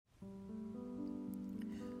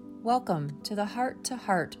Welcome to the Heart to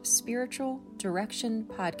Heart Spiritual Direction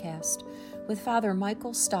Podcast with Father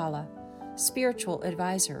Michael Stala, Spiritual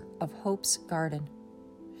Advisor of Hope's Garden.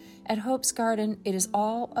 At Hope's Garden, it is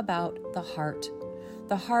all about the heart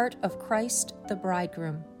of Christ the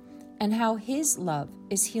Bridegroom, and how His love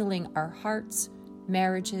is healing our hearts,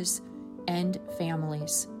 marriages, and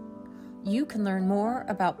families. You can learn more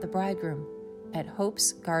about the Bridegroom at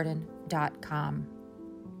hopesgarden.com.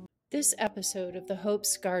 This episode of the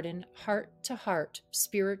Hope's Garden Heart to Heart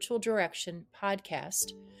Spiritual Direction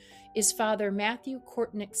podcast is Father Matthew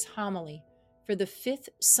Cortnick's homily for the fifth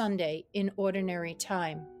Sunday in Ordinary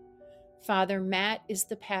Time. Father Matt is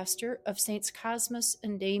the pastor of Saints Cosmas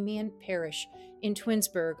and Damian Parish in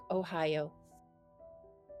Twinsburg, Ohio.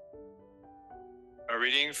 A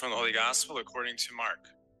reading from the Holy Gospel according to Mark.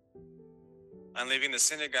 On leaving the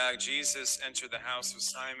synagogue, Jesus entered the house of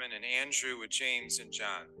Simon and Andrew with James and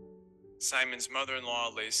John. Simon's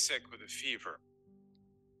mother-in-law lay sick with a fever.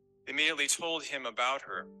 They immediately told him about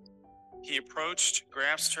her. He approached,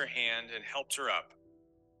 grasped her hand, and helped her up.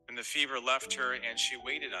 When the fever left her, and she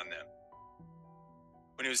waited on them.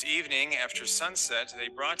 When it was evening, after sunset, they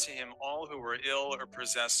brought to him all who were ill or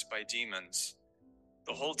possessed by demons.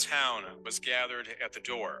 The whole town was gathered at the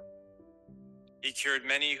door. He cured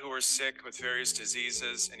many who were sick with various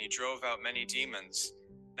diseases, and he drove out many demons,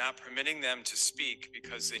 not permitting them to speak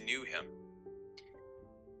because they knew him.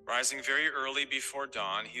 Rising very early before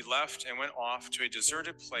dawn, he left and went off to a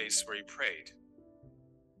deserted place where he prayed.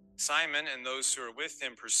 Simon and those who were with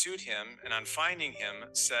him pursued him, and on finding him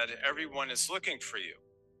said, "Everyone is looking for you."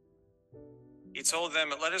 He told them,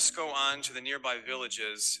 "Let us go on to the nearby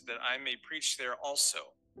villages, that I may preach there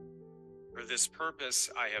also. For this purpose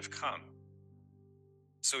I have come."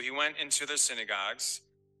 So he went into their synagogues,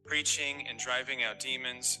 preaching and driving out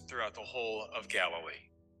demons throughout the whole of Galilee.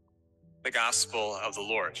 The Gospel of the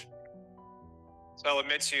Lord. So I'll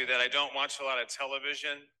admit to you that I don't watch a lot of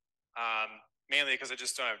television, mainly because I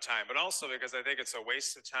just don't have time, but also because I think it's a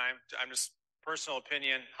waste of time. I'm just personal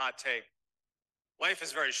opinion, hot take. Life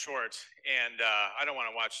is very short, and I don't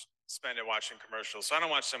want to spend it watching commercials, so I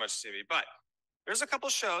don't watch so much TV. But there's a couple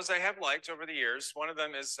shows I have liked over the years. One of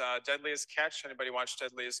them is Deadliest Catch. Anybody watch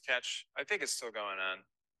Deadliest Catch? I think it's still going on.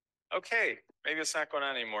 Okay, maybe it's not going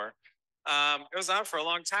on anymore. It was on for a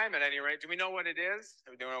long time at any rate. Do we know what it is?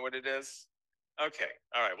 Do we know what it is? Okay,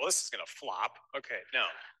 all right. Well, this is going to flop. Okay, no.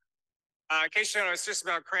 In case you don't know, it's just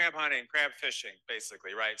about crab hunting, crab fishing,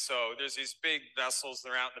 basically, right? So there's these big vessels.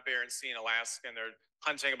 They're out in the Barents Sea in Alaska, and they're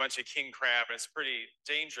hunting a bunch of king crab, and it's pretty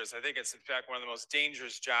dangerous. I think it's, in fact, one of the most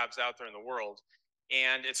dangerous jobs out there in the world.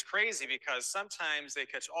 And it's crazy because sometimes they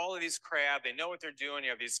catch all of these crab. They know what they're doing.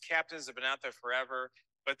 You have these captains that have been out there forever.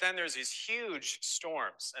 But then there's these huge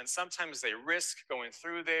storms, and sometimes they risk going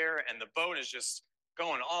through there, and the boat is just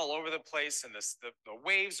going all over the place, and the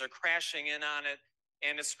waves are crashing in on it.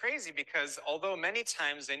 And it's crazy because although many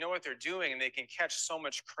times they know what they're doing and they can catch so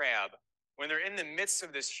much crab, when they're in the midst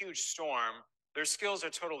of this huge storm, their skills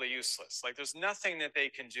are totally useless. Like there's nothing that they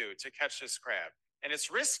can do to catch this crab. And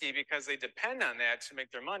it's risky because they depend on that to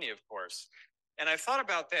make their money, of course. And I thought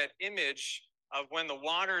about that image of when the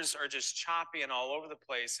waters are just choppy and all over the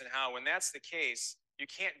place, and how when that's the case, you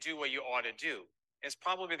can't do what you ought to do. It's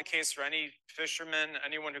probably the case for any fisherman,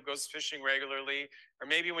 anyone who goes fishing regularly, or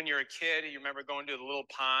maybe when you're a kid, you remember going to the little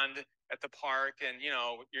pond at the park, and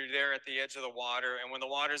you're there at the edge of the water, and when the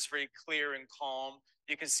water's very clear and calm,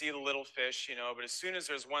 you can see the little fish, but as soon as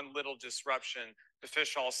there's one little disruption, the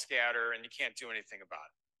fish all scatter and you can't do anything about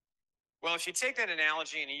it. Well, if you take that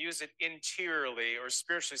analogy and you use it interiorly or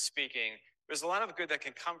spiritually speaking, there's a lot of good that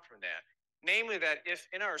can come from that. Namely that if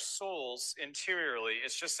in our souls interiorly,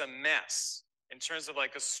 it's just a mess in terms of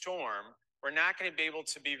like a storm, we're not going to be able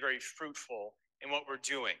to be very fruitful in what we're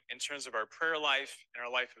doing in terms of our prayer life and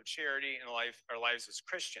our life of charity and our lives as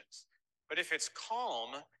Christians. But if it's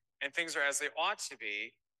calm and things are as they ought to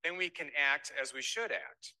be, then we can act as we should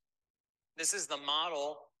act. This is the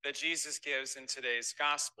model that Jesus gives in today's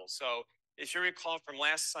gospel. So if you recall from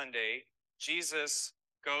last Sunday, Jesus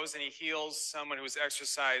goes and he heals someone who was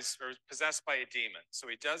exorcised or possessed by a demon. So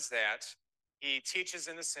he does that. He teaches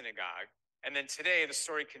in the synagogue. And then today the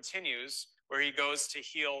story continues where he goes to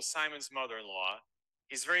heal Simon's mother-in-law.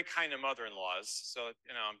 He's very kind to mother-in-laws. So,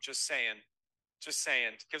 I'm just saying,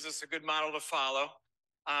 gives us a good model to follow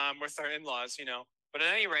with our in-laws, But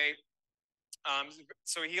at any rate,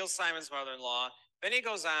 so he heals Simon's mother-in-law. Then he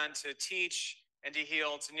goes on to teach and to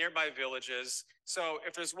heal to nearby villages. So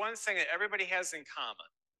if there's one thing that everybody has in common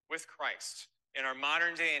with Christ in our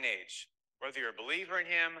modern day and age, whether you're a believer in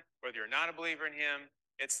him, whether you're not a believer in him,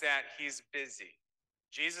 it's that he's busy.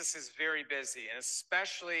 Jesus is very busy, and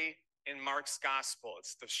especially in Mark's gospel.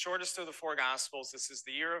 It's the shortest of the four gospels. This is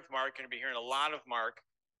the year of Mark. You're going to be hearing a lot of Mark,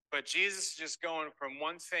 but Jesus is just going from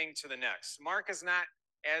one thing to the next. Mark is not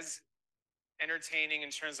as entertaining in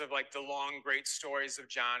terms of like the long, great stories of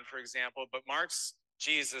John, for example, but Mark's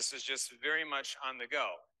Jesus is just very much on the go,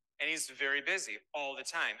 and he's very busy all the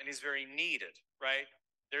time, and he's very needed, right?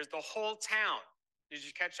 There's the whole town. Did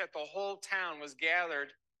you catch that? The whole town was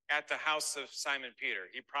gathered at the house of Simon Peter.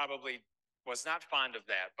 He probably was not fond of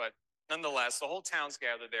that, but nonetheless, the whole town's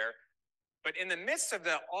gathered there. But in the midst of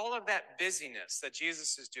all of that busyness that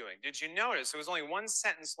Jesus is doing, did you notice, it was only one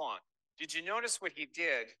sentence long, did you notice what he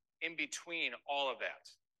did in between all of that?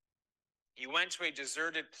 He went to a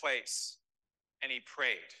deserted place and he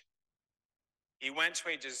prayed. He went to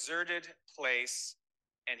a deserted place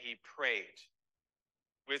and he prayed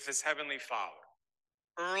with his heavenly Father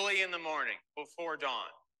early in the morning before dawn.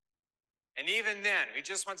 And even then, he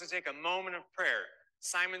just wants to take a moment of prayer.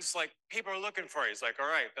 Simon's like, people are looking for you. He's like, all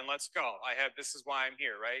right, then let's go. This is why I'm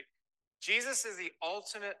here, right? Jesus is the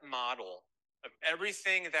ultimate model of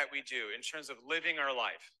everything that we do in terms of living our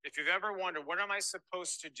life. If you've ever wondered, what am I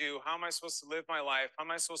supposed to do? How am I supposed to live my life? How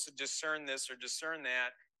am I supposed to discern this or discern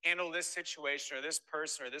that? Handle this situation or this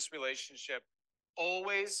person or this relationship?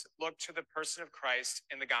 Always look to the person of Christ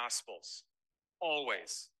in the Gospels.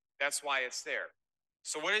 Always. That's why it's there.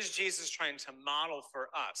 So what is Jesus trying to model for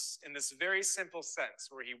us in this very simple sense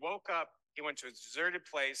where he woke up, he went to a deserted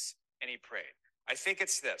place, and he prayed? I think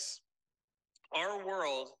it's this. Our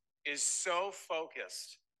world is so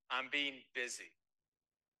focused on being busy.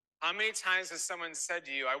 How many times has someone said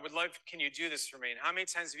to you, can you do this for me? And how many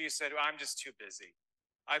times have you said, I'm just too busy.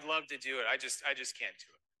 I'd love to do it. I just can't do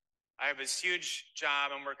it. I have this huge job.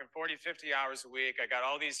 I'm working 40, 50 hours a week. I got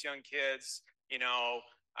all these young kids, blah,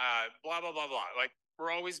 blah, blah, blah. Like,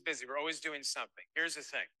 we're always busy. We're always doing something. Here's the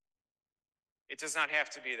thing. It does not have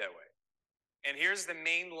to be that way. And here's the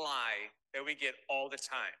main lie that we get all the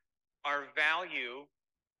time. Our value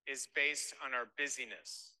is based on our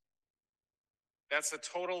busyness. That's a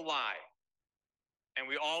total lie. And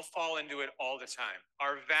we all fall into it all the time.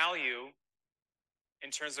 Our value in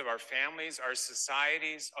terms of our families, our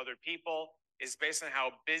societies, other people, is based on how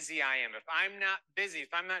busy I am. If I'm not busy, if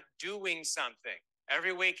I'm not doing something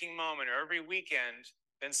every waking moment or every weekend,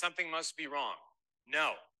 then something must be wrong.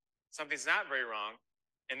 No, something's not very wrong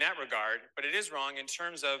in that regard, but it is wrong in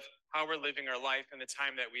terms of how we're living our life and the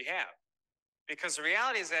time that we have. Because the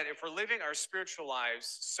reality is that if we're living our spiritual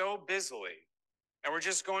lives so busily and we're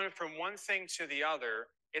just going from one thing to the other,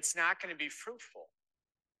 it's not going to be fruitful.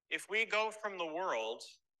 If we go from the world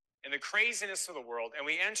and the craziness of the world and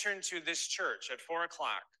we enter into this church at 4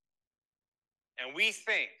 o'clock and we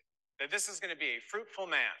think that this is going to be a fruitful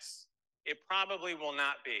mass, it probably will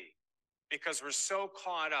not be, because we're so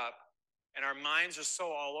caught up and our minds are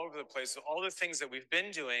so all over the place with all the things that we've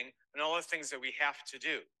been doing and all the things that we have to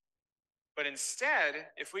do. But instead,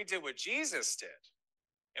 if we did what Jesus did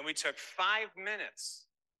and we took 5 minutes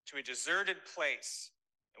to a deserted place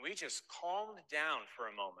and we just calmed down for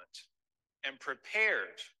a moment and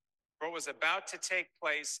prepared for what was about to take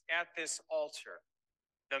place at this altar,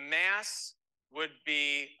 the Mass would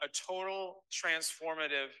be a total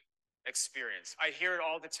transformative experience. I hear it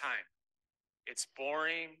all the time. It's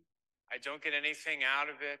boring. I don't get anything out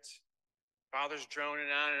of it. Father's droning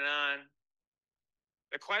on and on.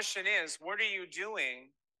 The question is, what are you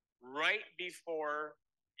doing right before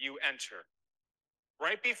you enter?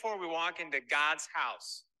 Right before we walk into God's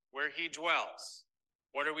house where he dwells,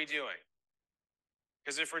 what are we doing?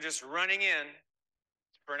 Because if we're just running in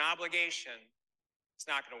for an obligation, it's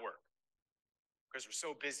not going to work. Because we're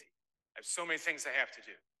so busy. I have so many things I have to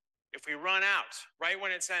do. If we run out right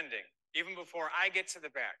when it's ending, even before I get to the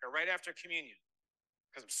back or right after communion,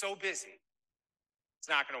 because I'm so busy, it's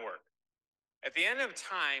not going to work. At the end of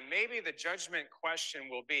time, maybe the judgment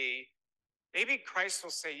question will be, maybe Christ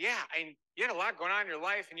will say, yeah, you had a lot going on in your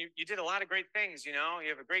life and you did a lot of great things, you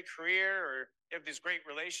have a great career or you have these great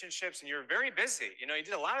relationships and you're very busy. You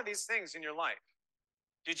did a lot of these things in your life.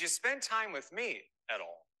 Did you spend time with me at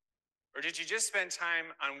all? Or did you just spend time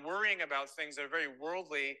on worrying about things that are very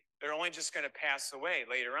worldly, that are only just going to pass away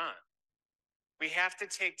later on? We have to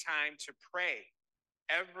take time to pray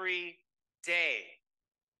every day.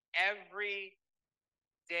 Every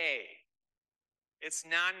day. It's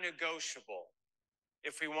non-negotiable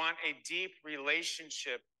if we want a deep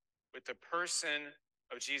relationship with the person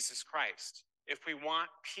of Jesus Christ. If we want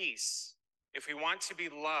peace, if we want to be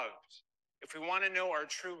loved, if we want to know our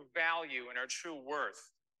true value and our true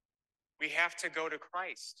worth, we have to go to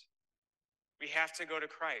Christ. We have to go to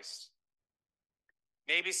Christ.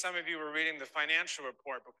 Maybe some of you were reading the financial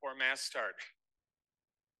report before Mass started.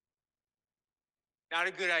 Not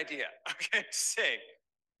a good idea, okay, to say.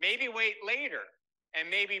 Maybe wait later and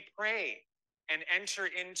maybe pray and enter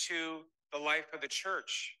into the life of the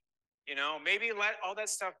church. You know, maybe let all that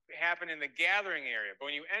stuff happen in the gathering area. But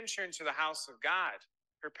when you enter into the house of God,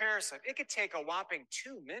 prepare yourself. It could take a whopping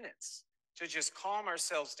 2 minutes to just calm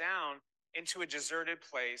ourselves down into a deserted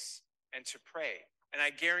place and to pray. And I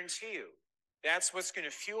guarantee you, that's what's going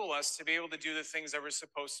to fuel us to be able to do the things that we're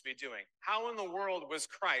supposed to be doing. How in the world was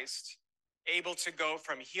Christ able to go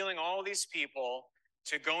from healing all these people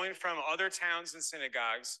to going from other towns and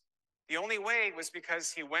synagogues? The only way was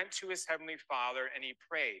because he went to his heavenly Father and he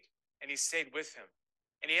prayed and he stayed with him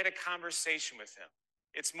and he had a conversation with him.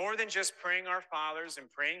 It's more than just praying our fathers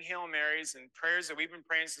and praying Hail Marys and prayers that we've been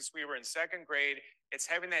praying since we were in second grade. It's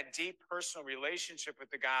having that deep personal relationship with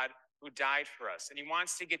the God who died for us. And he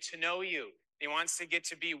wants to get to know you. He wants to get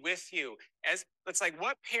to be with you. As it's like,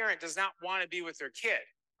 what parent does not want to be with their kid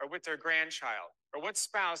or with their grandchild? Or what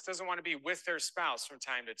spouse doesn't want to be with their spouse from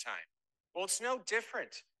time to time? Well, it's no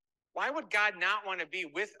different. Why would God not want to be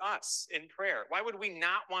with us in prayer? Why would we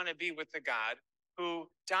not want to be with the God who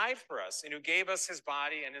died for us and who gave us his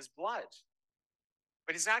body and his blood?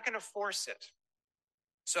 But he's not going to force it.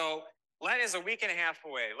 So Lent is a week and a half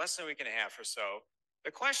away, less than a week and a half or so.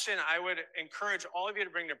 The question I would encourage all of you to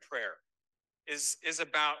bring to prayer is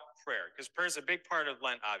about prayer, because prayer is a big part of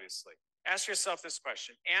Lent, obviously. Ask yourself this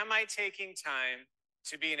question: am I taking time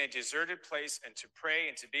to be in a deserted place and to pray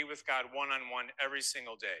and to be with God one-on-one every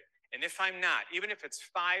single day? And if I'm not, even if it's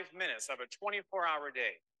 5 minutes of a 24-hour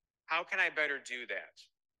day, how can I better do that?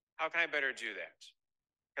 How can I better do that?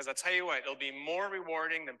 Because I'll tell you what, it'll be more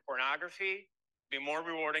rewarding than pornography. It'll be more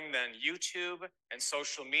rewarding than YouTube and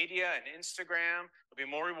social media and Instagram. It'll be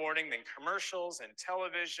more rewarding than commercials and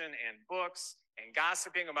television and books and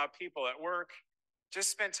gossiping about people at work.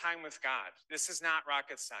 Just spend time with God. This is not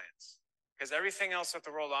rocket science, because everything else that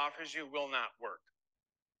the world offers you will not work.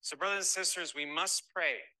 So brothers and sisters, we must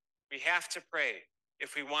pray. We have to pray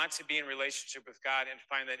if we want to be in relationship with God and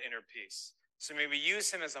find that inner peace. So may we use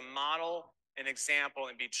him as a model, an example,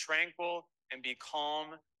 and be tranquil and be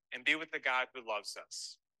calm and be with the God who loves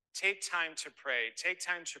us. Take time to pray. Take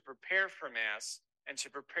time to prepare for Mass and to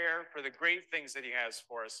prepare for the great things that he has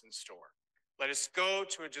for us in store. Let us go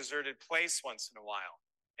to a deserted place once in a while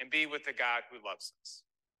and be with the God who loves us.